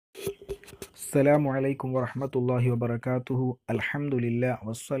السلام عليكم ورحمة الله وبركاته الحمد لله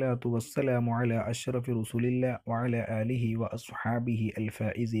والصلاة والسلام على أشرف رسول الله وعلى آله وأصحابه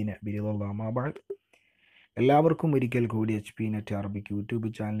الفائزين برضا الله ما بعد എല്ലാവർക്കും ഒരിക്കൽ കൂടി Hpnet അറബിക്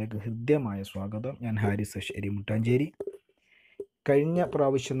യൂട്യൂബ് ചാനലിലേക്ക് ഹൃദ്യമായ സ്വാഗതം. ഞാൻ ഹാരിസ് അശ്ശേരി മുട്ടാഞ്ചേരി. കഴിഞ്ഞ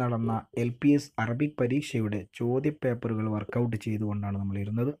പ്രാവശ്യം നടന്ന LPS അറബിക് പരീക്ഷയുടെ ചോദ്യപേപ്പറുകൾ വർക്കൗട്ട് ചെയ്തുകൊണ്ടാണ്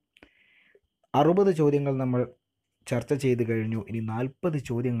നമ്മളിരുന്നത്. 60 ചോദ്യങ്ങൾ നമ്മൾ ചർച്ച ചെയ്ത് കഴിഞ്ഞു. ഇനി 40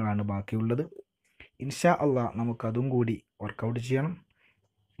 ചോദ്യങ്ങളാണ് ബാക്കിയുള്ളത്. ഇൻഷാ അള്ളാഹ് നമുക്കതും കൂടി വർക്കൗട്ട് ചെയ്യണം.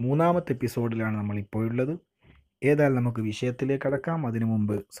 3ാമത്തെ എപ്പിസോഡിലാണ് നമ്മളിപ്പോൾ ഉള്ളത്. ഏതായാലും നമുക്ക് വിഷയത്തിലേക്ക് കടക്കാം. അതിനു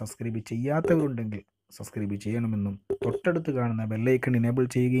മുമ്പ് സബ്സ്ക്രൈബ് ചെയ്യാത്തവരുണ്ടെങ്കിൽ സബ്സ്ക്രൈബ് ചെയ്യണമെന്നും തൊട്ടടുത്ത് കാണുന്ന ബെല്ലൈക്കൺ എനേബിൾ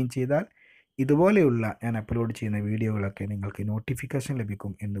ചെയ്യുകയും ചെയ്താൽ ഇതുപോലെയുള്ള ഞാൻ അപ്ലോഡ് ചെയ്യുന്ന വീഡിയോകളൊക്കെ നിങ്ങൾക്ക് നോട്ടിഫിക്കേഷൻ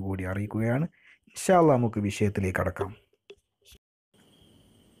ലഭിക്കും എന്നുകൂടി അറിയിക്കുകയാണ്. ഇൻഷാ അള്ളാഹ് നമുക്ക് വിഷയത്തിലേക്ക് കടക്കാം.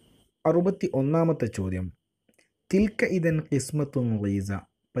 61ാമത്തെ ചോദ്യം, തിൽക്ക ഇദൻ ഖിസ്മത്തുൻ ലീസ.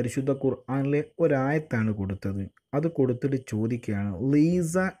 പരിശുദ്ധ ഖുർആനിലെ ഒരായത്താണ് കൊടുത്തത്. അത് കൊടുത്തിട്ട് ചോദിക്കുകയാണ്,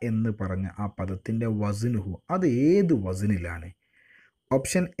 ലീസ എന്ന് പറഞ്ഞ ആ പദത്തിൻ്റെ വസ്നുഹു, അത് ഏത് വസ്നിലാണ്?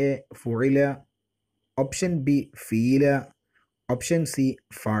 Option A ഫുഇല, option B Fila, option C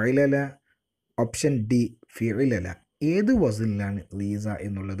ഫഅലല, option D ഫിഇലല. ഏത് വസ്നിലാണ് ലീസ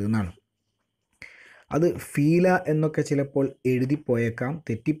എന്നുള്ളത് എന്നാണ്. അത് ഫീല എന്നൊക്കെ ചിലപ്പോൾ എഴുതിപ്പോയേക്കാം,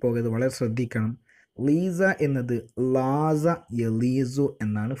 തെറ്റിപ്പോകരുത്, വളരെ ശ്രദ്ധിക്കണം. ലീസ എന്നത് ലാസ യലീസു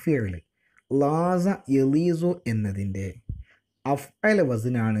എന്നാണ് ഫിഅൽ. ലാസ യലീസു എന്നതിൻ്റെ അഫ്അല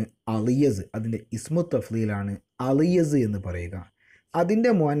വസ്നാണ് അലിയസ്. അതിൻ്റെ ഇസ്മു തഫ്ലീലാണ് അലിയസ് എന്ന് പറയുക.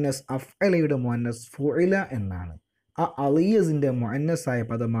 അതിൻ്റെ മുഅന്നസ്, അഫ്അലയുടെ മുഅന്നസ് ഫുഇല എന്നാണ്. ആ അലിയസിൻ്റെ മുഅന്നസായ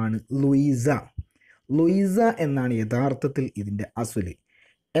പദമാണ് ലുയിസ. ലുയിസ എന്നാണ് യഥാർത്ഥത്തിൽ ഇതിൻ്റെ അസ്ല്.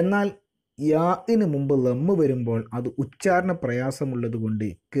 എന്നാൽ യാഇന് മുമ്പ് ലമ്മ് വരുമ്പോൾ അത് ഉച്ചാരണ പ്രയാസമുള്ളത് കൊണ്ട്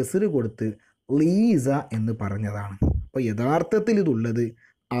കെസ്റ് കൊടുത്ത് ലീസ എന്ന് പറഞ്ഞതാണ്. അപ്പോൾ യഥാർത്ഥത്തിൽ ഇതുള്ളത്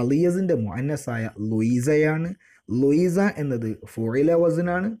അലിയസിൻ്റെ മുഅന്നസായ ലുയിസയാണ്. ലുയിസ എന്നത് ഫുഇല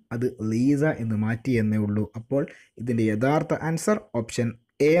വസ്നാണ്, അത് ലീസ എന്ന് മാറ്റി എന്നേ ഉള്ളൂ. അപ്പോൾ ഇതിൻ്റെ യഥാർത്ഥ ആൻസർ ഓപ്ഷൻ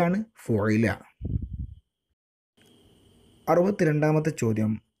എ ആണ്, ഫുഇല. 62ാമത്തെ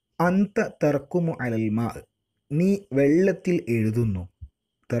ചോദ്യം, അന്ത തർക്കുമു അലൽ മാ. നീ വെള്ളത്തിൽ എഴുതുന്നു.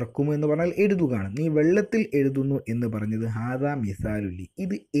 തർക്കുമു എന്ന് പറഞ്ഞാൽ എഴുതുകയാണ്. നീ വെള്ളത്തിൽ എഴുതുന്നു എന്ന് പറഞ്ഞത് ഹാദാ മിസാലുലി,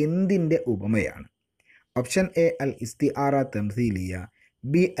 ഇത് എന്തിൻ്റെ ഉപമയാണ്? Option A Al ഇസ്തിആറ തംസീലിയ,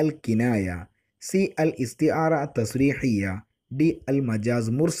 B Al കിനായ, C Al ഇസ്തിആറ തസ്രീഹിയ, D Al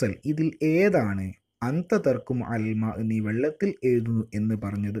Majaz മുർസൽ. ഇതിൽ ഏതാണ് അന്ത തർക്കുമു അലൽ മാ, നീ വെള്ളത്തിൽ എഴുതുന്നു എന്ന്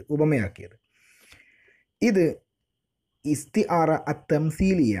പറഞ്ഞത് ഉപമയാക്കിയത്? ഇത് ഇസ്തിആറ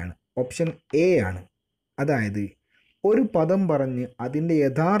തംസീലിയാണ്, ഓപ്ഷൻ എ ആണ്. അതായത് ഒരു പദം പറഞ്ഞ് അതിൻ്റെ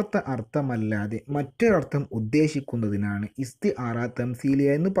യഥാർത്ഥ അർത്ഥമല്ലാതെ മറ്റൊരർത്ഥം ഉദ്ദേശിക്കുന്നതിനാണ് ഇസ്തിആറ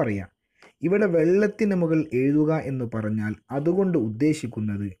തംസീലിയ എന്ന് പറയാം. ഇവിടെ വെള്ളത്തിന് മുകളിൽ എഴുതുക എന്ന് പറഞ്ഞാൽ അതുകൊണ്ട്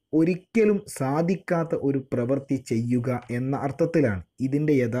ഉദ്ദേശിക്കുന്നത് ഒരിക്കലും സാധിക്കാത്ത ഒരു പ്രവൃത്തി ചെയ്യുക എന്ന അർത്ഥത്തിലാണ്,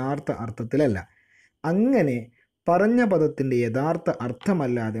 ഇതിൻ്റെ യഥാർത്ഥ അർത്ഥത്തിലല്ല. അങ്ങനെ പറഞ്ഞ പദത്തിൻ്റെ യഥാർത്ഥ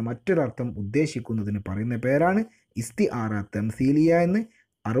അർത്ഥമല്ലാതെ മറ്റൊരർത്ഥം ഉദ്ദേശിക്കുന്നതിന് പറയുന്ന പേരാണ് ഇസ്തിആറ തംസീലിയ എന്ന്.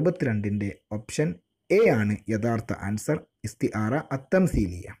 62ൻ്റെ ഓപ്ഷൻ എ ആണ് യഥാർത്ഥ ആൻസർ, ഇസ്തിആറ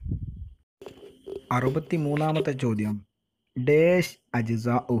തംസീലിയ. 63ാമത്തെ ചോദ്യം, ഡേഷ്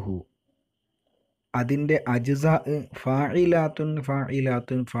അജ്സാഉഹു. അതിൻ്റെ അജ്സാ ഫാഇലാത്തുൻ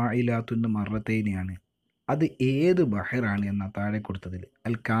ഫാഇലാത്തുൻ ഫാഇലാത്തുൻ മറത്തൈനിയാണ്. അത് ഏത് ബഹറാണ് എന്ന താഴെ കൊടുത്തതിൽ?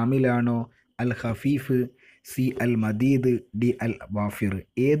 അൽ കാമിലാണോ, അൽ ഖഫീഫ്, സി അൽ മദീദ്, ഡി അൽ വാഫിർ.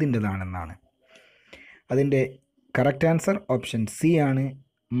 ഏതിൻ്റെതാണെന്നാണ്? അതിൻ്റെ കറക്റ്റ് ആൻസർ ഓപ്ഷൻ സി ആണ്,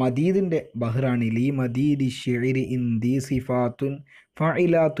 മദീദിൻ്റെ ബഹ്റാണ്. ലീ മദീദി ഷിഇരി ഇൻ ദി സിഫാത്തുൻ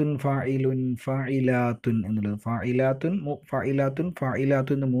ഫാഇലാത്തുൻ ഫാഇലുൻ ഫാഇലാത്തുൻ എന്നുള്ളത്. ഫാഇലാത്തുൻ ഫാഇലാത്തുൻ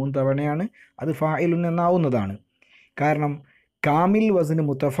ഫാഇലാത്തുൻ എന്ന് 3 തവണയാണ്. അത് ഫാഇലുൻ എന്നാവുന്നതാണ്. കാരണം കാമിൽ വസ്ന്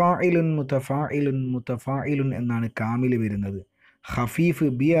മുതഫാഇലുൻ മുതഫാഇലുൻ മുതഫാഇലുൻ എന്നാണ് കാമിൽ വരുന്നത്. ഖഫീഫ്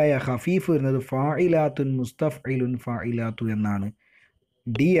ബി ആയ ഖഫീഫ് വരുന്നത് ഫാഇലാത്തുൻ മുസ്തഫ്ഇലുൻ ഫാഇലാത്തു എന്നാണ്.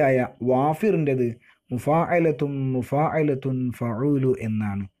 ഡി ആയ വാഫിറിൻ്റെത് മുഫാഅലത്തുൻ മുഫാഅലത്തുൻ ഫഊലു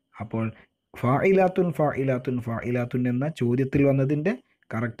എന്നാണ്. അപ്പോൾ ഫാഇലാത്തുൻ ഫാഇലാത്തുൻ ഫാഇലാത്തുൻ എന്ന ചോദ്യത്തിൽ വന്നതിൻ്റെ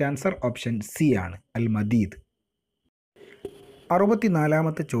കറക്റ്റ് ആൻസർ ഓപ്ഷൻ സി ആണ്, അൽ മദീദ്.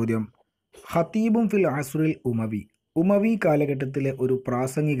 64ാമത്തെ ചോദ്യം, ഖതീബും ഫിൽ അസ്റിൽ ഉമവി. ഉമവി കാലഘട്ടത്തിലെ ഒരു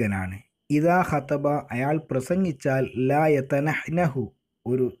പ്രാസംഗികനാണ്. ഇദാ ഖതബ, അയാൾ പ്രസംഗിച്ചാൽ ലാ യതനഹ്നഹു,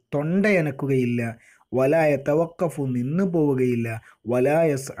 ഒരു തൊണ്ടയനക്കുകയില്ല, വലാ യതവഖഫു, നിന്നു പോവുകയില്ല, വലാ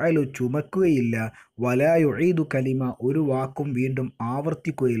യസ്അലു, ചുമക്കുകയില്ല, വലാ യുഈദു കലിമ, ഒരു വാക്കും വീണ്ടും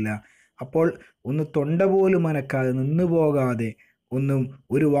ആവർത്തിക്കുകയില്ല. അപ്പോൾ ഒന്ന് തൊണ്ട പോലും അനക്കാതെ, നിന്നു പോകാതെ, ഒന്നും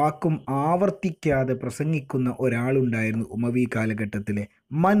ഒരു വാക്കും ആവർത്തിക്കാതെ പ്രസംഗിക്കുന്ന ഒരാളുണ്ടായിരുന്നു ഉമവി കാലഘട്ടത്തിലെ.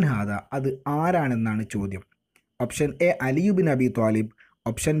 മൻഹാദ, അത് ആരാണെന്നാണ് ചോദ്യം. Option A Ali Ibnu Abi Talib,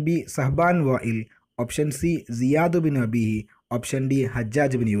 option B സഹ്ബാൻ വായിൽ, option C Siyad bin അബീഹി, option D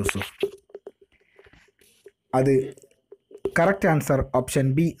Hajjaj bin Yusuf. അത് correct answer option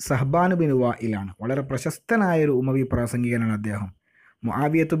B സഹ്ബാൻ bin വായിലാണ്. വളരെ പ്രശസ്തനായൊരു ഉമവി പ്രാസംഗികനാണ് അദ്ദേഹം.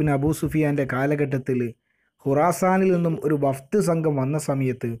 മുആവിയത്ത് ബിൻ അബൂ സുഫിയാൻ്റെ കാലഘട്ടത്തിൽ ഖുറാസാനിൽ നിന്നും ഒരു വഫ്ത് സംഘം വന്ന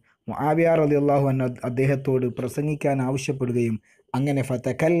സമയത്ത് മുആവിയ റളിയല്ലാഹു അൻഹു അദ്ദേഹത്തോട് പ്രസംഗിക്കാൻ ആവശ്യപ്പെടുകയും അങ്ങനെ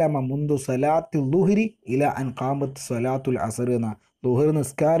ഫതകല്ലമ മുന്തു സലാത്തുൽ ളുഹ്രി ഇല അൻ ഖാമത്ത് സലാത്തുൽ അസർ എന്ന ളുഹർ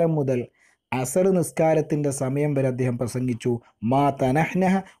നിസ്കാരം മുതൽ അസർ നിസ്കാരത്തിൻ്റെ സമയം വരെ അദ്ദേഹം പ്രസംഗിച്ചു. മാ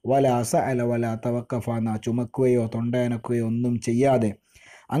തനഹ്നഹ വലാ സഅല വലാ തവക്കഫ, ചുമക്കുകയോ തൊണ്ടയനക്കുകയോ ഒന്നും ചെയ്യാതെ.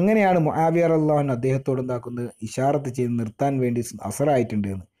 അങ്ങനെയാണ് മുആവിയ റളിയല്ലാഹു അൻഹു അദ്ദേഹത്തോട് എന്താക്കുന്നത്, ഇഷാറത്ത് ചെയ്ത് നിർത്താൻ വേണ്ടി അസറായിട്ടുണ്ട്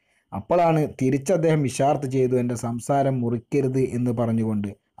എന്ന്. അപ്പോഴാണ് തിരിച്ച് അദ്ദേഹം ഇഷാർത്ത് ചെയ്തു, എൻ്റെ സംസാരം മുറിക്കരുത് എന്ന് പറഞ്ഞുകൊണ്ട്.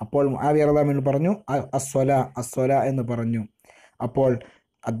 അപ്പോൾ മുആവിയ റളിയല്ലാഹു അൻഹു പറഞ്ഞു അസ്വല അസ്വല എന്ന് പറഞ്ഞു. അപ്പോൾ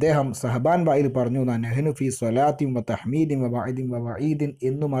അദ്ദേഹം സഹബാൻ വായിൽ പറഞ്ഞു നഹ്നു ഫീ സ്വലാത്തിൻ വ തഹ്മീദിൻ വ വഅദിൻ വ വഈദിൻ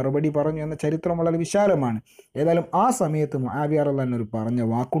എന്ന് മറുപടി പറഞ്ഞു എന്ന ചരിത്രം വളരെ വിശാലമാണ്. ഏതായാലും ആ സമയത്ത് മുആവിയ റളിയല്ലാഹു അൻഹു പറഞ്ഞ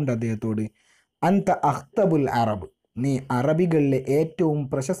വാക്കുണ്ട് അദ്ദേഹത്തോട്, അൻത അഖ്തബുൽ അറബ്, നീ അറബികളിലെ ഏറ്റവും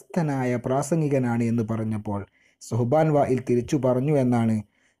പ്രശസ്തനായ പ്രാസംഗികനാണ് എന്ന് പറഞ്ഞപ്പോൾ സുഹ്ബാൻ വായിൽ തിരിച്ചു പറഞ്ഞു എന്നാണ്.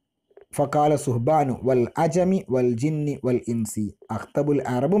 ഫക്കാല സുഹ്ബാനു വൽ അജമി വൽ ജിന്നി വൽ ഇൻസി, അഖ്തബുൽ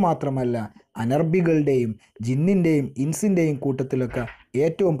അറബ് മാത്രമല്ല അനർബികളുടെയും ജിന്നിൻ്റെയും ഇൻസിൻ്റെയും കൂട്ടത്തിലൊക്കെ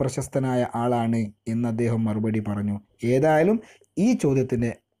ഏറ്റവും പ്രശസ്തനായ ആളാണ് എന്ന് അദ്ദേഹം മറുപടി പറഞ്ഞു. ഏതായാലും ഈ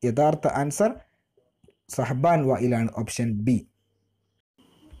ചോദ്യത്തിൻ്റെ യഥാർത്ഥ ആൻസർ സഹ്ബാൻ വായിലാണ്, ഓപ്ഷൻ ബി.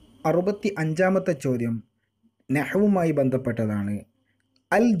 65-ാമത്തെ ചോദ്യം നഹ്വുമായി ബന്ധപ്പെട്ടതാണ്.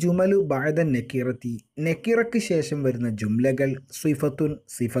 അൽ ജുമലു ബഅദൻ നക്കീറത്തി, നക്കീറയ്ക്ക് ശേഷം വരുന്ന ജുംലകൾ സിഫത്തുൻ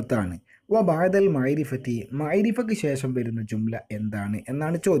സിഫത്താണ്. വ ബഅദൽ മഅരിഫത്തി, മഅരിഫയ്ക്ക് ശേഷം വരുന്ന ജുംല എന്താണ്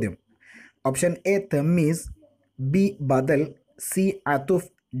എന്നാണ് ചോദ്യം. ഓപ്ഷൻ എ തമ്മീസ്, ബി ബദൽ, സി അതുഫ്,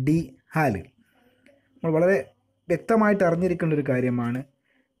 ഡി ഹാല്. നമ്മൾ വളരെ വ്യക്തമായിട്ട് അറിഞ്ഞിരിക്കേണ്ട ഒരു കാര്യമാണ്,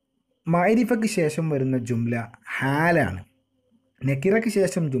 മഅരിഫയ്ക്ക് ശേഷം വരുന്ന ജുംല ഹാലാണ്. നക്കിറയ്ക്ക്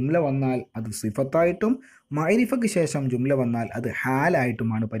ശേഷം ജുംല വന്നാൽ അത് സിഫത്തായിട്ടും മഅരിഫയ്ക്ക് ശേഷം ജുംല വന്നാൽ അത്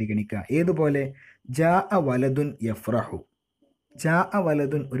ഹാലായിട്ടുമാണ് പരിഗണിക്കുക. ഏതുപോലെ ജാ അ വലതുൻ യഫ്രഹു, ജാ അ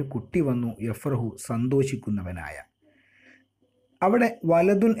വലതുൻ ഒരു കുട്ടി വന്നു, യഫ്രഹു സന്തോഷിക്കുന്നവനായ. അവിടെ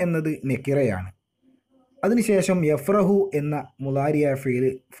വലതുൻ എന്നത് നക്കിറയാണ്, അതിനുശേഷം യഫ്രഹു എന്ന മുലാരിയ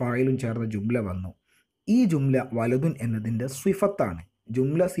ഫായിലും ചേർന്ന ജുംല വന്നു. ഈ ജുംല വലതുൻ എന്നതിൻ്റെ സിഫത്താണ്,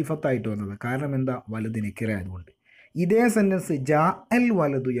 ജുംല സിഫത്തായിട്ട് വന്നത്. കാരണം എന്താ, വലത് നക്കിറ ആയതുകൊണ്ട്. ഇതേ സെൻറ്റൻസ് ജാ അൽ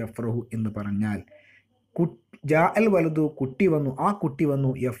വലതു യഫ്രഹു എന്ന് പറഞ്ഞാൽ ജാ അൽ വലതു കുട്ടി വന്നു, ആ കുട്ടി വന്നു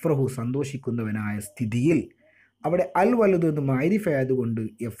യഫ്രഹു സന്തോഷിക്കുന്നവനായ സ്ഥിതിയിൽ അവിടെ അൽ വലതു എന്ന് മഅരിഫ ആയതുകൊണ്ട്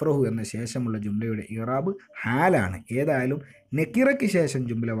യഫ്രഹു എന്ന ശേഷമുള്ള ജുംലയുടെ ഇറാബ് ഹാലാണ്. ഏതായാലും നക്കിറയ്ക്ക് ശേഷം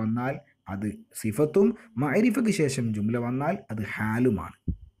ജുംല വന്നാൽ അത് സിഫത്തും മഅരിഫയ്ക്ക് ശേഷം ജുംല വന്നാൽ അത് ഹാലുമാണ്.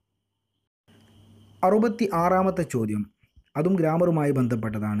 66-ാമത്തെ ചോദ്യം അതും ഗ്രാമറുമായി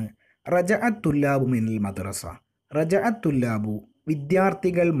ബന്ധപ്പെട്ടതാണ്. റജഅത്ത് തുല്ലാബു മിനൽ മദ്രസ, റജഅത്ത് തുല്ലാബു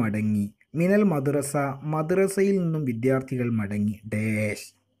വിദ്യാർത്ഥികൾ മടങ്ങി, മിനൽ മദ്രസ മദ്രസയിൽ നിന്നും വിദ്യാർത്ഥികൾ മടങ്ങി ഡാഷ്,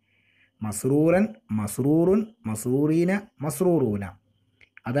 മസ്റൂറൻ മസ്റൂറുൻ മസ്റൂറീന മസ്റൂറൂന.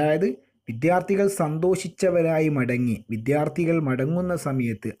 അതായത് വിദ്യാർത്ഥികൾ സന്തോഷിച്ചവരായി മടങ്ങി. വിദ്യാർത്ഥികൾ മടങ്ങുന്ന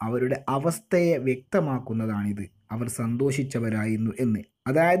സമയത്ത് അവരുടെ അവസ്ഥയെ വ്യക്തമാക്കുന്നതാണിത്, അവർ സന്തോഷിച്ചവരായിരുന്നു എന്ന്.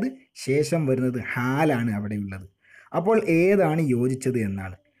 അതായത് ശേഷം വരുന്നത് ഹാലാണ് അവിടെയുള്ളത്. അപ്പോൾ ഏതാണ് യോജിച്ചത്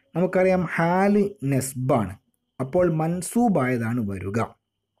എന്നാണ്. നമുക്കറിയാം ഹാല് നെസ്ബാണ്, അപ്പോൾ മൻസൂബായതാണ് വരിക.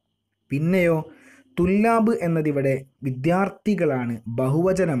 പിന്നെയോ തുല്ലാബ് എന്നതിവിടെ വിദ്യാർത്ഥികളാണ്,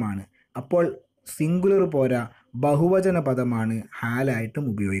 ബഹുവചനമാണ്. അപ്പോൾ സിംഗുലർ പോരാ, ബഹുവചന പദമാണ് ഹാലായിട്ടും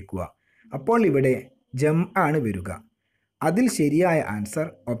ഉപയോഗിക്കുക. അപ്പോൾ ഇവിടെ ജം ആണ് വരിക. അതിൽ ശരിയായ ആൻസർ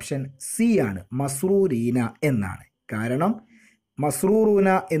ഓപ്ഷൻ സി ആണ്, മസ്റൂരീന എന്നാണ്. കാരണം മസ്റൂറൂന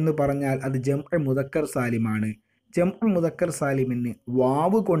എന്ന് പറഞ്ഞാൽ അത് ജംഅ മുദക്കർ സാലിമാണ്. ജംഅ മുദക്കർ സാലിമിന്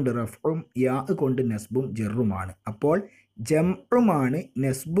വാവ് കൊണ്ട് റഫ്ഉം യാ കൊണ്ട് നസ്ബും ജറുമാണ്. അപ്പോൾ ജംഉമാണ്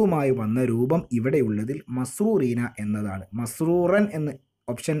നസ്ബുമായി വന്ന രൂപം ഇവിടെയുള്ളതിൽ മസ്റൂറീന എന്നതാണ്. മസ്റൂറൻ എന്ന്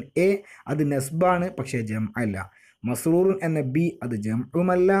ഓപ്ഷൻ എ അത് നസ്ബാണ്, പക്ഷേ ജം അല്ല. മസ്റൂറുൻ എന്ന ബി അത്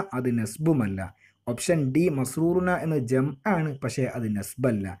ജംഉമല്ല, അത് നസ്ബുമല്ല. ഓപ്ഷൻ ഡി മസ്റൂറുന എന്ന ജം ആണ്, പക്ഷേ അത്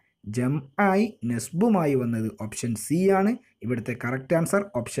നസ്ബല്ല. ജം ആയി നസ്ബുമായി വന്നത് ഓപ്ഷൻ സി ആണ്. ഇവിടുത്തെ കറക്റ്റ് ആൻസർ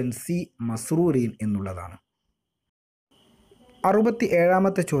ഓപ്ഷൻ സി മസ്റൂരീൻ എന്നുള്ളതാണ്.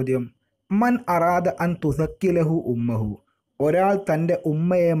 67-ാമത്തെ ചോദ്യം മൻ അറാദ അൻ തുസക്കിലഹു ഉമ്മഹു, ഒരാൾ തൻ്റെ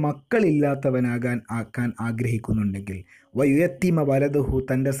ഉമ്മയെ മക്കളില്ലാത്തവനാക്കാൻ ആഗ്രഹിക്കുന്നുണ്ടെങ്കിൽ, വയുയത്തീമ വലതുഹു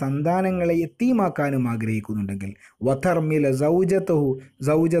തൻ്റെ സന്താനങ്ങളെ യത്തീമാക്കാനും ആഗ്രഹിക്കുന്നുണ്ടെങ്കിൽ, വതർമില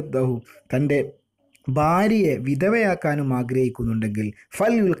സൗജത്തഹു തൻ്റെ ഭാര്യയെ വിധവയാക്കാനും ആഗ്രഹിക്കുന്നുണ്ടെങ്കിൽ,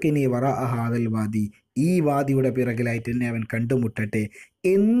 ഫൽ യുൽഖിനി വറാഅ ഹാദൽ വാദി ഈ വാദിയുടെ പിറകിലായിട്ട് എന്നെ അവൻ കണ്ടുമുട്ടട്ടെ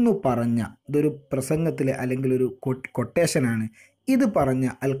എന്നു പറഞ്ഞ, ഇതൊരു പ്രസംഗത്തിലെ അല്ലെങ്കിൽ ഒരു കൊട്ടേഷനാണ്. ഇത് പറഞ്ഞ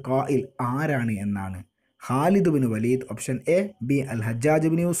അൽ ഖായിൽ ആരാണ് എന്നാണ്. Khalid bin Waleed, option A. B Al Hajjaj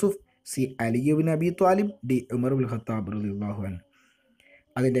bin Yusuf, C Ali bin Abi Talib, D Umar bin Khattab റളിയല്ലാഹു അൻഹു.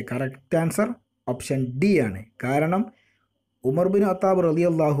 അതിൻ്റെ കറക്റ്റ് ആൻസർ ഓപ്ഷൻ ഡി ആണ്. കാരണം ഉമർ ബിൻ ഖത്താബ്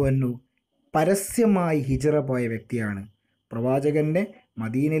റളിയല്ലാഹു അൻഹു പരസ്യമായി ഹിജറ പോയ വ്യക്തിയാണ്. പ്രവാചകൻ്റെ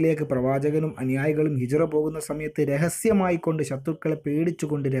മദീനയിലേക്ക് പ്രവാചകനും അനുയായികളും ഹിജറ പോകുന്ന സമയത്ത് രഹസ്യമായിക്കൊണ്ട്, ശത്രുക്കളെ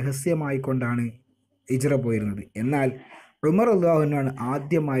പേടിച്ചുകൊണ്ട് രഹസ്യമായിക്കൊണ്ടാണ് ഹിജറ പോയിരുന്നത്. എന്നാൽ ഉമർ റളിയല്ലാഹു അൻഹു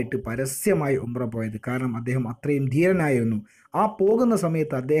ആദ്യമായിട്ട് പരസ്യമായി ഉംറ പോയത്. കാരണം അദ്ദേഹം അത്രയും ധീരനായിരുന്നു. ആ പോകുന്ന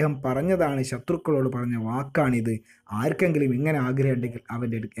സമയത്ത് അദ്ദേഹം പറഞ്ഞതാണ്, ശത്രുക്കളോട് പറഞ്ഞ വാക്കാണിത്, ആർക്കെങ്കിലും ഇങ്ങനെ ആഗ്രഹം ഉണ്ടെങ്കിൽ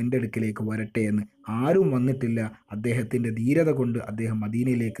എൻ്റെ അടുക്കിലേക്ക് വരട്ടെ എന്ന്. ആരും വന്നിട്ടില്ല. അദ്ദേഹത്തിൻ്റെ ധീരത കൊണ്ട് അദ്ദേഹം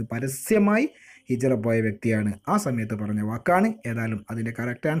മദീനയിലേക്ക് പരസ്യമായി ഹിജറ പോയ വ്യക്തിയാണ്. ആ സമയത്ത് പറഞ്ഞ വാക്കാണ്. ഏതായാലും അതിൻ്റെ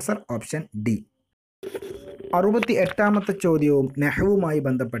കറക്റ്റ് ആൻസർ ഓപ്ഷൻ ഡി. 68ാമത്തെ ചോദ്യവും നെഹ്വുമായി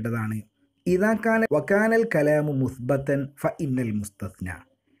ബന്ധപ്പെട്ടതാണ്. ഇദാ വകാനൽ കലാമു മുസ്ബത്തൻ ഫ ഇന്നൽ മുസ്തസ്ന.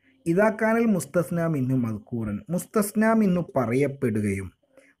 ഇദാക്കാനൽ മുസ്തസ്ന മിന്നു മദ്കൂറൻ, മുസ്തസ്ന മിന്നു പറയപ്പെടുകയും,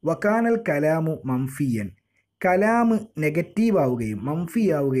 വകാനൽ കലാമു മംഫിയൻ, കലാമ് നെഗറ്റീവാവുകയും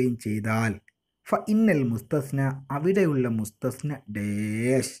മംഫിയാവുകയും ചെയ്താൽ, ഫ ഇന്നൽ മുസ്തസ്ന, അവിടെയുള്ള മുസ്തസ്ന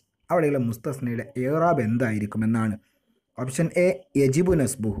ഡേഷ്, അവിടെയുള്ള മുസ്തസ്നയുടെ ഇറാബ് എന്തായിരിക്കുമെന്നാണ്. Option A യജിബു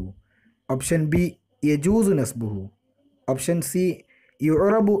നസ്ബുഹു, option B യജൂസു നസ്ബുഹു, option C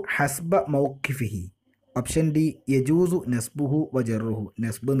യുറബു ഹസ്ബ മൗഖിഫിഹി, option D യജൂസു നസ്ബുഹു വജറുഹു.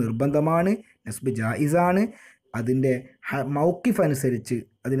 നസ്ബ് നിർബന്ധമാണ്, നസ്ബ് ജായിസാണ്. അതിൻ്റെ മൗഖിഫ് അനുസരിച്ച്,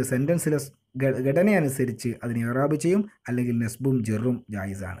 അതിൻ്റെ സെൻറ്റൻസിലെ ഘടന അനുസരിച്ച് അതിന് ഇറാബ് ചെയ്യും, അല്ലെങ്കിൽ നസ്ബും ജറും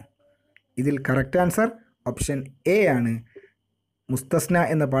ജായിസാണ്. ഇതിൽ കറക്റ്റ് ആൻസർ ഓപ്ഷൻ എ ആണ്. മുസ്തസ്ന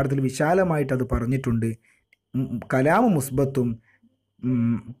എന്ന പാഠത്തിൽ വിശാലമായിട്ട് അത് പറഞ്ഞിട്ടുണ്ട്. കലാമു മുസ്ബത്തും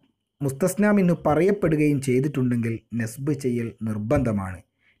മുസ്തസ്ന മിന്നു പറയപ്പെടുകയും ചെയ്തിട്ടുണ്ടെങ്കിൽ നസ്ബ് ചെയ്യൽ നിർബന്ധമാണ്.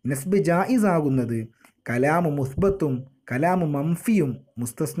 നസ്ബ് ജായിസ് ആകുന്നത് കലാമു മുസ്ബത്തും കലാമു മംഫിയും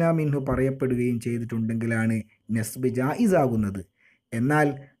മുസ്തസ്ന മിന്നു പറയപ്പെടുകയും ചെയ്തിട്ടുണ്ടെങ്കിലാണ് നസ്ബ് ജായിസ് ആകുന്നത്. എന്നാൽ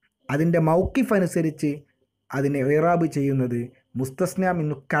അതിൻ്റെ മൗഖിഫ് അനുസരിച്ച് അതിനെ ഇറാബ് ചെയ്യുന്നത് മുസ്തസ്ന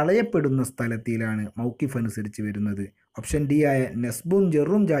മിന്നു കളയപ്പെടുന്ന സ്ഥലത്തിലാണ് മൗഖിഫ് അനുസരിച്ച് വരുന്നത്. ഓപ്ഷൻ ഡി ആയ നസ്ബും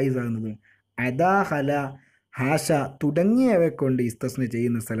ജറും ജായിസ് ആകുന്നത് അദാ, ഹല, ഹാഷ തുടങ്ങിയവ കൊണ്ട് ഇസ്തസ്ന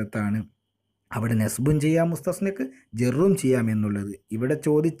ചെയ്യുന്ന സ്ഥലത്താണ്. അവിടെ നസ്ബും ചെയ്യാം മുസ്തസ്നക്ക്, ജറും ചെയ്യാം എന്നുള്ളത്. ഇവിടെ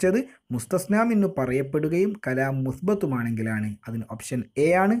ചോദിച്ചത് മുസ്തസ്ന മിന്നു പറയപ്പെടുകയും കലാം മുസ്ബത്തുമാണെങ്കിലാണ്. അതിന് ഓപ്ഷൻ എ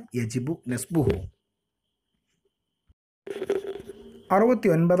ആണ്, യജിബു നസ്ബുഹു.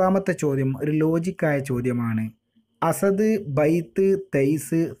 69ാമത്തെ ചോദ്യം ഒരു ലോജിക്കായ ചോദ്യമാണ്. അസദ്, ബൈത്ത്,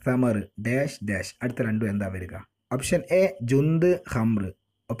 തൈസ്, സമർ ഡാഷ് ഡാഷ്, അടുത്ത രണ്ടും എന്താ വരിക? Option A ജുന്ത് ഹംറ്,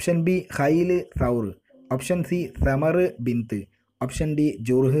 option B ഖൈല് സൗർ, option C Samar ബിന്ത്, option D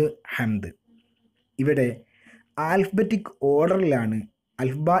ജുർഹ് ഹംദ്. ഇവിടെ ആൽഫബറ്റിക് ഓർഡറിലാണ്,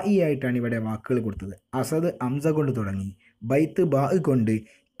 അൽഫ്ബായി ആയിട്ടാണ് ഇവിടെ വാക്കുകൾ കൊടുത്തത്. അസദ് അംസ കൊണ്ട് തുടങ്ങി, ബൈത്ത് ബാ കൊണ്ട്,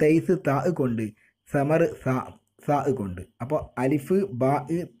 തൈസ് താ കൊണ്ട്, സമർ സാ കൊണ്ട്. അപ്പോൾ അലിഫ്, ബാ,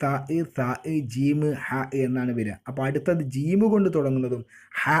 താ, സാ, ജീമ്, ഹ എന്നാണ് വരിക. അപ്പോൾ അടുത്തത് ജീമ് കൊണ്ട് തുടങ്ങുന്നതും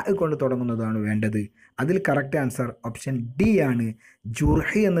ഹ കൊണ്ട് തുടങ്ങുന്നതാണ് വേണ്ടത്. അതിൽ കറക്റ്റ് ആൻസർ ഓപ്ഷൻ ഡി ആണ്.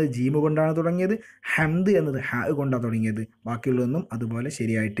 ജുർഹ് എന്നത് ജീമ് കൊണ്ടാണ് തുടങ്ങിയത്, ഹംദ് എന്നത് ഹ കൊണ്ടാണ് തുടങ്ങിയത്. ബാക്കിയുള്ളതൊന്നും അതുപോലെ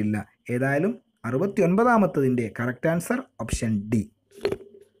ശരിയായിട്ടില്ല. ഏതായാലും 69ാമത്തതിൻ്റെ കറക്റ്റ് ആൻസർ ഓപ്ഷൻ ഡി.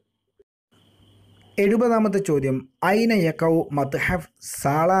 70ാമത്തെ ചോദ്യം. ഐന യഖൗ മത്ഹഫ്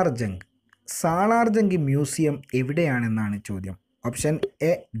Salaar Jung. Salaar Jung museum എവിടെയാണെന്നാണ് ചോദ്യം. Option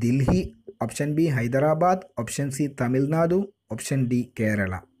A ദിൽഹി, option B Hyderabad, option C Tamil Nadu, option D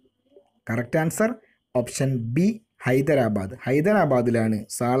Kerala. Correct answer option B Hyderabad. ഹൈദരാബാദിലാണ്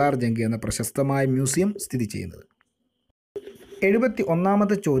Salaar Jung എന്ന പ്രശസ്തമായ മ്യൂസിയം സ്ഥിതി ചെയ്യുന്നത്.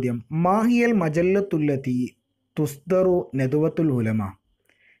 71ാമത്തെ ചോദ്യം. മാഹിയൽ മജല്ലത്തുല്ലത്തി തുസ്ദറു നദുവത്തുൽ ഉലമ.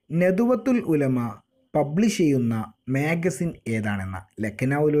 നദുവത്തുൽ ഉലമ പബ്ലിഷ് ചെയ്യുന്ന മാഗസിൻ ഏതാണെന്ന.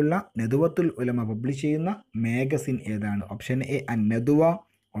 ലഖ്നൌവിലുള്ള നദുവത്തുൽ ഉലമ പബ്ലിഷ് ചെയ്യുന്ന മാഗസിൻ ഏതാണ്? ഓപ്ഷൻ എ അൻ നദുവ,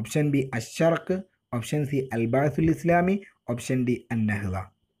 ഓപ്ഷൻ ബി അശ്ശർക്ക്, ഓപ്ഷൻ സി അൽ ബഅസുൽ ഇസ്ലാമി, ഓപ്ഷൻ ഡി അൻ നഹ്ള.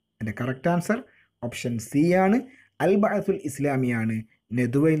 എൻ്റെ കറക്റ്റ് ആൻസർ ഓപ്ഷൻ സി ആണ്. അൽ ബഅസുൽ ഇസ്ലാമിയാണ്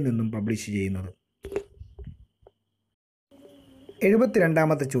നദുവയിൽ നിന്നും പബ്ലിഷ് ചെയ്യുന്നത്.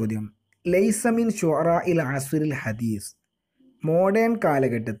 72ാമത്തെ ചോദ്യം. ലൈസമിൻ ഷുഅറാഇൽ അസ്റിൽ ഹദീസ്. മോഡേൺ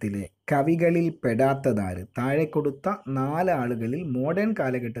കാലഘട്ടത്തിലെ കവികളിൽ പെടാത്തതാര്? താഴെ കൊടുത്ത 4 ആളുകളിൽ മോഡേൺ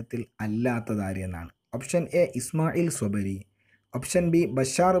കാലഘട്ടത്തിൽ അല്ലാത്തതാര് എന്നാണ്. Option A Ismail സ്വബരി, option B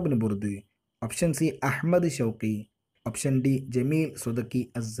Bashar Ibnu Burd, option C Ahmad Shawqi, option D Jameel സുദക്കി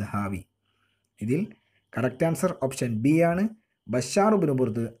അസ്സഹാവി. ഇതിൽ കറക്റ്റ് ആൻസർ ഓപ്ഷൻ ബി ആണ്. ബഷാർ ഇബ്നു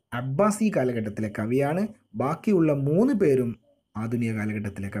ബുർദ് അബ്ബാസി കാലഘട്ടത്തിലെ കവിയാണ്. ബാക്കിയുള്ള 3 പേരും ആധുനിക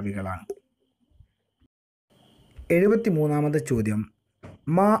കാലഘട്ടത്തിലെ കവികളാണ്. 73ാമത്തെ ചോദ്യം.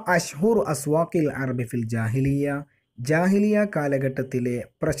 മാ അഷ്ഹുർ അസ്വാഖിൽ അറബി ഫിൽ ജാഹിലിയ. ജാഹിലിയ കാലഘട്ടത്തിലെ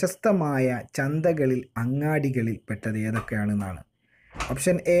പ്രശസ്തമായ ചന്തകളിൽ അങ്ങാടികളിൽ പെട്ടത് ഏതൊക്കെയാണെന്നാണ്.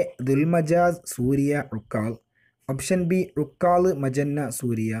 Option A ദുൽമജാസ് Suriya ഉക്കാൽ, option B ഉക്കാൽ മജന്ന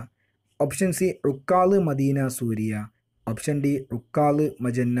Suriya, option C ഉക്കാൽ Medina Suriya, option D ഉക്കാൽ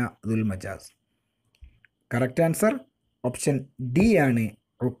മജന്ന ദുൽമജാസ്. Correct answer option D ആണ്,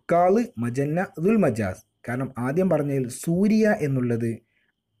 ഉക്കാൽ മജന്ന ദുൽമജാസ്. കാരണം ആദ്യം പറഞ്ഞതിൽ സൂരിയ എന്നുള്ളത്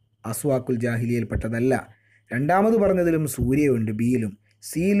അസ്വാക്കുൽ ജാഹിലിയയിൽപ്പെട്ടതല്ല. രണ്ടാമത് പറഞ്ഞതിലും സൂര്യയുണ്ട് ബിയിലും,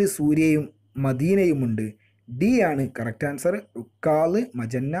 സിയിൽ സൂര്യയും മദീനയുമുണ്ട്. ഡി ആണ് കറക്റ്റ് ആൻസർ. ഉക്കാൽ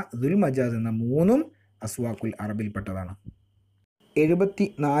മജന്ന ദുൽമജാസ് എന്ന മൂന്നും അസ്വാക്കുൽ അറബിൽപ്പെട്ടതാണ്.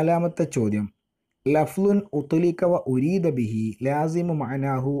 74ാമത്തെ ചോദ്യം. ലഫ്ലുൻ ഉത്ലിക വ ഉരീദ ബിഹി ലാസിമു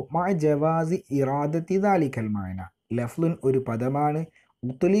മഅനാഹു മഅ ജവാസി ഇറാദത്തി ദാലിക്കൽ മഅന. ലഫ്ലുൻ ഒരു പദമാണ്,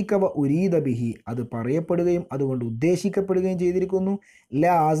 ഉത്ലിക വ ഉരീദ ബിഹി അത് പറയപ്പെടുകയും അതുകൊണ്ട് ഉദ്ദേശിക്കപ്പെടുകയും ചെയ്തിരിക്കുന്നു.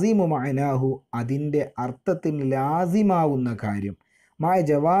 ലാസിമു മഅനാഹു അതിൻ്റെ അർത്ഥത്തിന് ലാസിമാവുന്ന കാര്യം. മഅ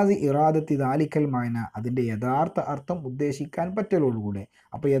ജവാസി ഇറാദത്തി ദാലിക്കൽ മഅന അതിൻ്റെ യഥാർത്ഥ അർത്ഥം ഉദ്ദേശിക്കാൻ പറ്റലോടുകൂടെ.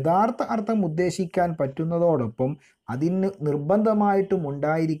 അപ്പോൾ യഥാർത്ഥ അർത്ഥം ഉദ്ദേശിക്കാൻ പറ്റുന്നതോടൊപ്പം അതിന് നിർബന്ധമായിട്ടും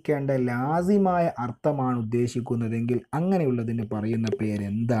ഉണ്ടായിരിക്കേണ്ട ലാസിമായ അർത്ഥമാണ് ഉദ്ദേശിക്കുന്നതെങ്കിൽ അങ്ങനെയുള്ളതിന് പറയുന്ന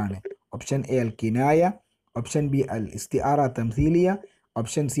പേരെന്താണ്? Option A Al കിനായ, option B Al ഇസ്തിആറ തംസീലിയ,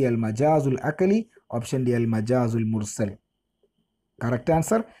 option C Al മജാസുൽ അക്കലി, option D Al മജാസുൽ മുർസൽ. Correct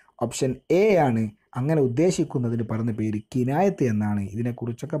answer option A ആണ്. അങ്ങനെ ഉദ്ദേശിക്കുന്നതിന് പറഞ്ഞ പേര് കിനായത്ത് എന്നാണ്.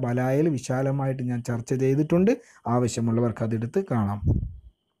 ഇതിനെക്കുറിച്ചൊക്കെ ബലായയിൽ വിശാലമായിട്ട് ഞാൻ ചർച്ച ചെയ്തിട്ടുണ്ട്. ആവശ്യമുള്ളവർക്ക് അതെടുത്ത് കാണാം.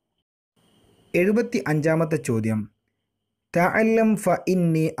 75ാമത്തെ ചോദ്യം. തഅല്ലം ഫ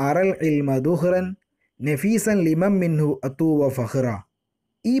ഇന്നി അറൽ ഇൽമ ദുഹ്റൻ നഫീസൻ ലിമൻ മിൻഹു അതു വ ഫഖ്റ.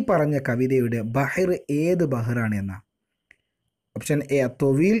 ഈ പറഞ്ഞ കവിതയുടെ ബഹർ ഏത് ബഹറാണ് എന്ന? Option A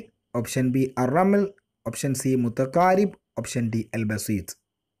അത്തോവീൽ, option B അറമൽ, option C മുത്തക്കാരിബ്, option D Al ബസീത്ത്.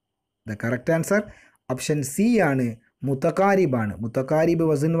 The correct answer option C ആണ്, മുത്തക്കാരിബാണ്. മുത്തക്കാരിബ്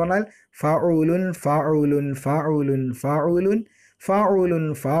വസൻ എന്ന് പറഞ്ഞാൽ ഫഉലുൻ ഫഉലുൻ ഫഉലുൻ ഫഉലുൻ ഫഉലുൻ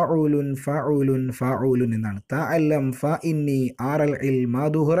ഫഉലുൻ ഫഉലുൻ ഫഉലുൻ എന്നാണ്. തഅല്ലം ഫ ഇന്നി അറൽ ഇൽമ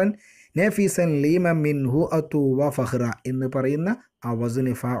ദുഹ്റൻ നഫീസൻ ലിമൻ മിൻഹു അതു വ ഫഖ്റ എന്ന് പറയുന്ന ആ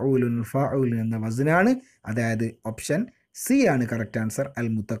വസന് ഫഉലുൻ ഫഉലുൻ എന്ന വസനാണ്. അതായത് ഓപ്ഷൻ സി ആണ് കറക്റ്റ് ആൻസർ, അൽ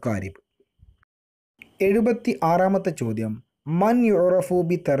മുത്തക്കാരിബ്. 76ാമത്തെ ചോദ്യം. മൻ യുറഫു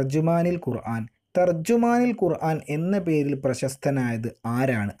ബി തർജുമാനിൽ ഖുർആൻ. തർജുമാനിൽ ഖുർആൻ എന്ന പേരിൽ പ്രശസ്തനായത്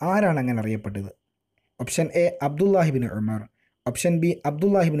ആരാണ്? ആരാണ് അങ്ങനെ അറിയപ്പെട്ടത്? Option A Abdullah ibn Umar, option B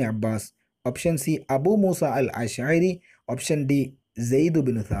Abdullah ibn Abbas, option C Abu Musa Al Ashari, option D Syed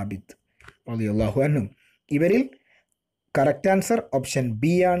bin Sabith റളിയല്ലാഹു അൻഹു. ഇവരിൽ കറക്റ്റ് ആൻസർ ഓപ്ഷൻ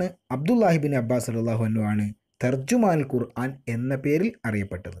ബി ആണ്. അബ്ദുല്ലാഹിബിൻ അബ്ബാസ് റളിയല്ലാഹു അൻഹു ആണ് തർജുമാനുൽ ഖുർആൻ എന്ന പേരിൽ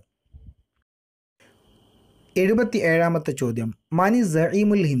അറിയപ്പെട്ടത്. 77ാമത്തെ ചോദ്യം. മനി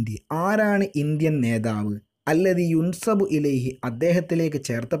സഈമുൽ ഹിന്ദി. ആരാണ് ഇന്ത്യൻ നേതാവ്? അല്ലദി യുൻസബു ഇലൈഹി അദ്ദേഹത്തിലേക്ക്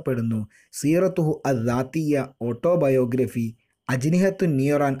ചേർത്തപ്പെടുന്നു. സീറത്തുഹു അദ്ദാത്തിയ ഓട്ടോബയോഗ്രഫി. അജ്നിഹത്തു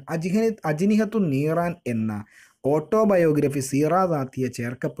നീറാൻ എന്ന ഓട്ടോബയോഗ്രഫി സീറാദാത്തിയ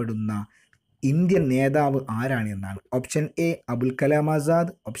ചേർക്കപ്പെടുന്ന ഇന്ത്യൻ നേതാവ് ആരാണ് എന്നാണ്. Option A Abul Kalam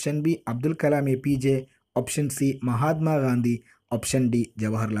Azad, option B Abdul Kalam APJ, option C Mahatma Gandhi, option D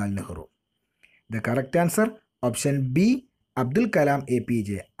Jawaharlal Nehru. The correct answer option B Abdul Kalam APJ.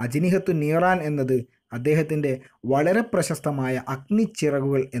 അജ്നിഹത്തു നീറാൻ എന്നത് അദ്ദേഹത്തിൻ്റെ വളരെ പ്രശസ്തമായ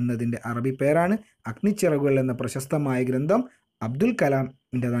അഗ്നിച്ചിറകുകൾ എന്നതിൻ്റെ അറബി പേരാണ്. അഗ്നിച്ചിറകുകൾ എന്ന പ്രശസ്തമായ ഗ്രന്ഥം അബ്ദുൽ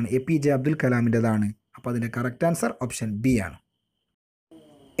കലാമിൻ്റെതാണ്, APJ അബ്ദുൽ കലാമിൻ്റെതാണ്. അപ്പോൾ അതിൻ്റെ കറക്റ്റ് ആൻസർ ഓപ്ഷൻ ബി ആണ്.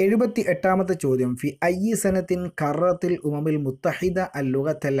 78ാമത്തെ ചോദ്യം. ഫി അയ്യി സനത്തിൻ കറത്തിൽ ഉമമുൽ മുത്തഹിദ അൽ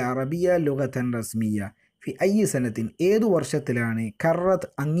ലുഗത്തൽ അറബിയ ലുഗത്തൻ റസ്മിയ. ഫി അയ്യി സനത്തിൻ ഏതു വർഷത്തിലാണ് കറത്ത്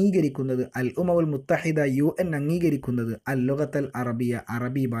അംഗീകരിക്കുന്നത്, അൽ ഉമമുൽ മുത്തഹിദ UN അംഗീകരിക്കുന്നത്, അൽ ലുഗത്തൽ അറബിയ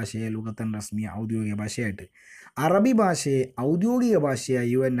അറബി ഭാഷയെ ലുഗത്തൻ റസ്മിയ ഔദ്യോഗിക ഭാഷയായിട്ട്. അറബി ഭാഷയെ ഔദ്യോഗിക ഭാഷയായി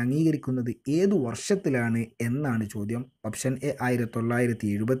UN അംഗീകരിക്കുന്നത് ഏതു വർഷത്തിലാണ് എന്നാണ് ചോദ്യം. Option A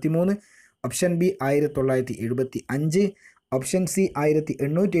 1973, option B 1975, option C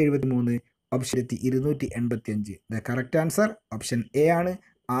 1873, option 285. The correct answer option A ആണ്.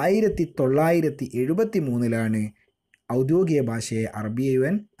 1973 ഔദ്യോഗിക ഭാഷയെ അറബിയെ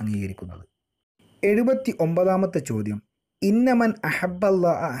UN അംഗീകരിക്കുന്നത്. 79ാമത്തെ ചോദ്യം. ഇന്നമൻ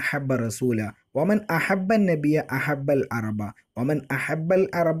അഹബ്ബല്ലാഹ അഹബ്ബ റസൂല വമൻ അഹബ്ബൻ നബിയ അഹബ്ബൽ അറബ വമൻ അഹബ്ബൽ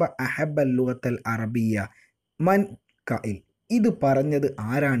അറബ അഹബ്ബൽ ലുഗത്തൽ അറബിയ മൻ ഖാഇൽ. ഇത് പറഞ്ഞത്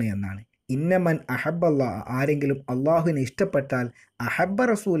ആരാണ് എന്നാണ്. ഇന്നമൻ അഹബ്ബല്ലാഹ ആരെങ്കിലും അള്ളാഹുവിനെ ഇഷ്ടപ്പെട്ടാൽ അഹബ്ബ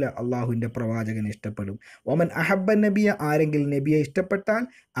റസൂല അള്ളാഹുവിൻ്റെ പ്രവാചകനെ ഇഷ്ടപ്പെടും. വമൻ അഹബ്ബൻ നബിയ ആരെങ്കിലും നബിയെ ഇഷ്ടപ്പെട്ടാൽ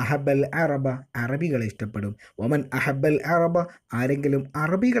അഹബ്ബൽ അറബ അറബികളെ ഇഷ്ടപ്പെടും. വമൻ അഹബ്ബൽ അറബ ആരെങ്കിലും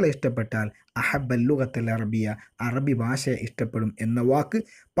അറബികളെ ഇഷ്ടപ്പെട്ടാൽ അഹബ്ബൽ ലുഗത്തൽ അറബിയ അറബി ഭാഷയെ ഇഷ്ടപ്പെടും എന്ന വാക്ക്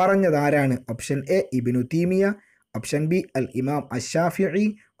പറഞ്ഞതാരാണ്? Option A Ibnu Taymiyyah, option B അൽ ഇമാം അഷ്ഷാഫിഈ,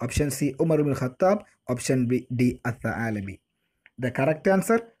 option C Umar Ibnul Khattab, option B D അസ്സആലബി. The correct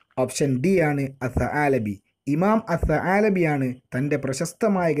answer option D ആണ് അസ്സആലബി. ഇമാം അസ്സആലബിയാണ് തൻ്റെ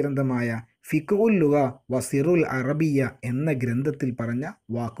പ്രശസ്തമായ ഗ്രന്ഥമായ ഫിഖ്ഉൽ ലുഗ വസിറുൽ അറബിയ എന്ന ഗ്രന്ഥത്തിൽ പറഞ്ഞ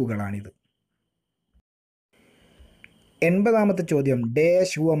വാക്കുകളാണിത്. 80-ാമത്തെ ചോദ്യം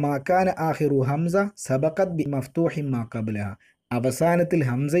ഡാഷ് ഹുവ മാ കാന ആഖിറു ഹംസ സബഖത് ബി മഫ്തൂഹിൻ മാ ഖബ്ലഹ. അവസാനത്തിൽ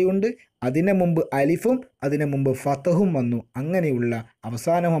ഹംസയുണ്ട്, അതിനു മുമ്പ് അലിഫും അതിനു മുമ്പ് ഫതഹും വന്നു. അങ്ങനെയുള്ള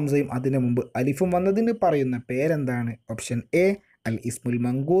അവസാന ഹംസയും അതിനു മുമ്പ് അലിഫും വന്നതിന് പറയുന്ന പേരെന്താണ്? ഓപ്ഷൻ എ അൽ ഇസ്മുൽ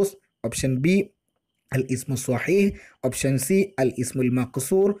മൻഖൂസ്, ഓപ്ഷൻ ബി അൽ ഇസ്മു സ്വഹീഹ്, ഓപ്ഷൻ സി അൽ ഇസ്മുൽ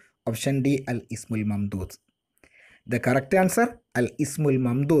മഖ്സൂർ, ഓപ്ഷൻ ഡി അൽ ഇസ്മുൽ മംദൂദ്. ദ കറക്റ്റ് ആൻസർ അൽ ഇസ്മുൽ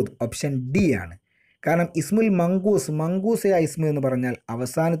മംദൂദ്, ഓപ്ഷൻ ഡി ആണ്. കാരണം ഇസ്മുൽ മങ്കൂസ ഇസ്മു എന്ന് പറഞ്ഞാൽ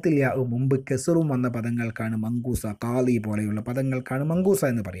അവസാനത്തിൽ യാ മുമ്പ് കെസറും വന്ന പദങ്ങൾക്കാണ് മങ്കൂസ, കാലി പോലെയുള്ള പദങ്ങൾക്കാണ് മങ്കൂസ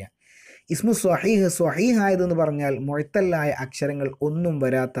എന്ന് പറയാം. ഇസ്മു സ്വഹീഹ് ആയതെന്ന് പറഞ്ഞാൽ മുഅത്തല്ലായ അക്ഷരങ്ങൾ ഒന്നും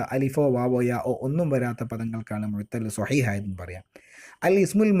വരാത്ത അലിഫോ വാവോ യാ ഓ ഒന്നും വരാത്ത പദങ്ങൾക്കാണ് മുഅത്തൽ സ്വഹീഹ് ആയതെന്ന് പറയാം. അൽ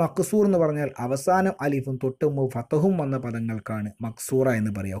ഇസ്മുൽ മഖ്സൂർ എന്ന് പറഞ്ഞാൽ അവസാനം അലിഫും തൊട്ടും ഫതഹും വന്ന പദങ്ങൾക്കാണ് മഖ്സൂറ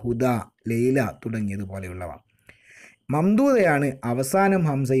എന്ന് പറയുക. ഹുദ, ലൈല തുടങ്ങിയതുപോലെയുള്ളവ. മംദൂദയാണ് അവസാനം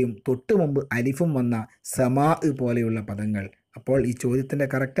ഹംസയും തൊട്ടു മുമ്പ് അലിഫും വന്ന സമാ പോലെയുള്ള പദങ്ങൾ. അപ്പോൾ ഈ ചോദ്യത്തിൻ്റെ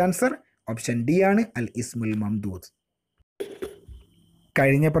കറക്റ്റ് ആൻസർ ഓപ്ഷൻ ഡി ആണ് അൽ ഇസ്മുൽ മംദൂദ്.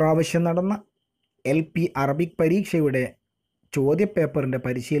 കഴിഞ്ഞ പ്രാവശ്യം നടന്ന LP അറബിക് പരീക്ഷയുടെ ചോദ്യപേപ്പറിൻ്റെ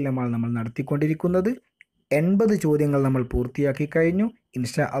പരിശീലനമാണ് നമ്മൾ നടത്തിക്കൊണ്ടിരിക്കുന്നത്. 80 ചോദ്യങ്ങൾ നമ്മൾ പൂർത്തിയാക്കി കഴിഞ്ഞു.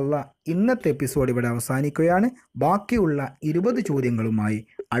 ഇൻഷാ അള്ളാഹ് ഇന്നത്തെ എപ്പിസോഡ് ഇവിടെ അവസാനിക്കുകയാണ്. ബാക്കിയുള്ള 20 ചോദ്യങ്ങളുമായി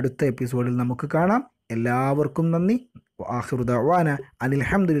അടുത്ത എപ്പിസോഡിൽ നമുക്ക് കാണാം. എല്ലാവർക്കും നന്ദി. ആഖിറു ദഅ്വാന അനിൽ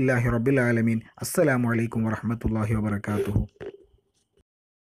ഹംദുലില്ലാഹി റബ്ബിൽ ആലമീൻ. അസ്സലാമു അലൈക്കും വറഹ്മത്തുള്ളാഹി വബറകാതുഹു.